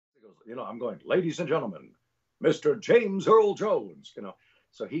you know, I'm going, ladies and gentlemen, Mr. James Earl Jones, you know.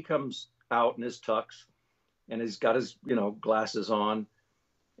 So he comes out in his tux and he's got his, you know, glasses on,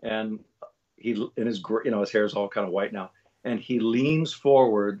 and he, in his, you know, his hair's all kind of white now. And he leans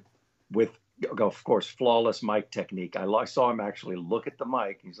forward with, of course, flawless mic technique. I saw him actually look at the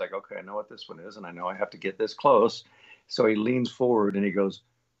mic. He's like, okay, I know what this one is, and I know I have to get this close. So he leans forward and he goes,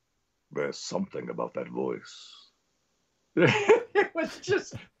 there's something about that voice. It was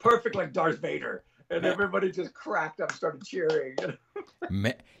just perfect, like Darth Vader. And everybody just cracked up, started cheering.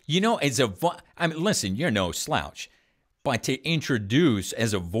 You know, I mean, listen, you're no slouch. But to introduce,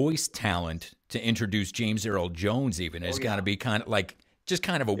 as a voice talent, to introduce James Earl Jones even has got to be kind of like, just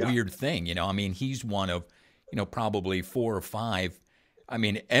kind of a weird thing, you know. I mean, he's one of, you know, probably 4 or 5, I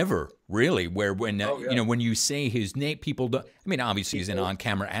mean, ever really, where when you know, when you say his name, people don't. I mean, obviously he's an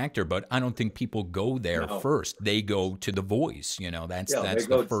on-camera actor, but I don't think people go there first. They go to the voice. You know, that's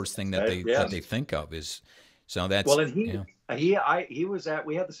the first thing that they think of is. So that's well, and he was at.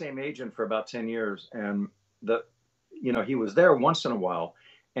 We had the same agent for about 10 years, and you know, he was there once in a while,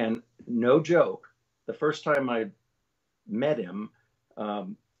 and no joke, the first time I met him.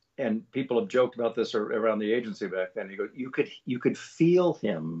 And people have joked about this around the agency back then. You could feel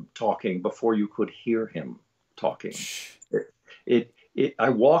him talking before you could hear him talking. I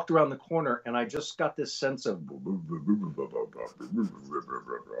walked around the corner and I just got this sense of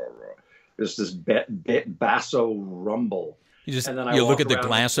this basso rumble. And then you look at the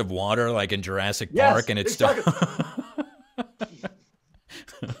glass of water like in Jurassic Park, and it's stuck.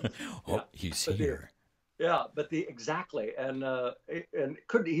 Oh, he's here. Yeah, but exactly, and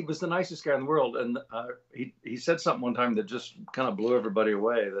he was the nicest guy in the world, and he said something one time that just kind of blew everybody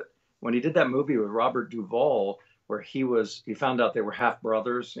away. That when he did that movie with Robert Duvall, where he found out they were half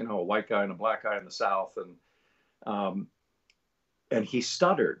brothers, you know, a white guy and a black guy in the South, and he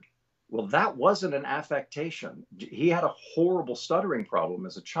stuttered. Well, that wasn't an affectation. He had a horrible stuttering problem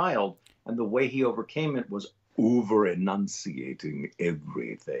as a child, and the way he overcame it was over enunciating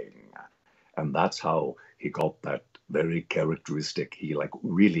everything. And that's how he got that very characteristic. He like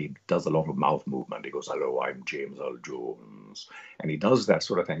really does a lot of mouth movement. He goes, hello, I'm James Earl Jones. And he does that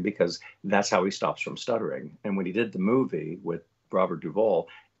sort of thing because that's how he stops from stuttering. And when he did the movie with Robert Duvall,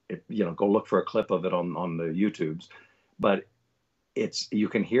 you know, go look for a clip of it on the YouTubes. But you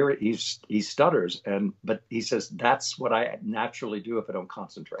can hear it. He stutters. But he says, that's what I naturally do if I don't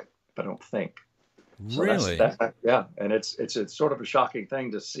concentrate, if I don't think. So really? Yeah. And it's sort of a shocking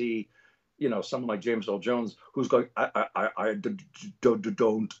thing to see, you know, someone like James Earl Jones who's going, I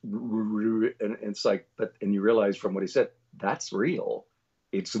don't, and it's like, and you realize from what he said, that's real.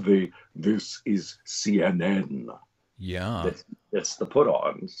 This is CNN. Yeah. It's the put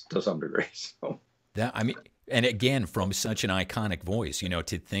on to some degree. So I mean, and again, from such an iconic voice, you know,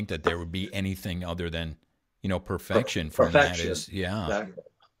 to think that there would be anything other than, you know, perfection from that is, exactly.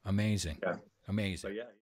 amazing. Yeah. Amazing. But yeah.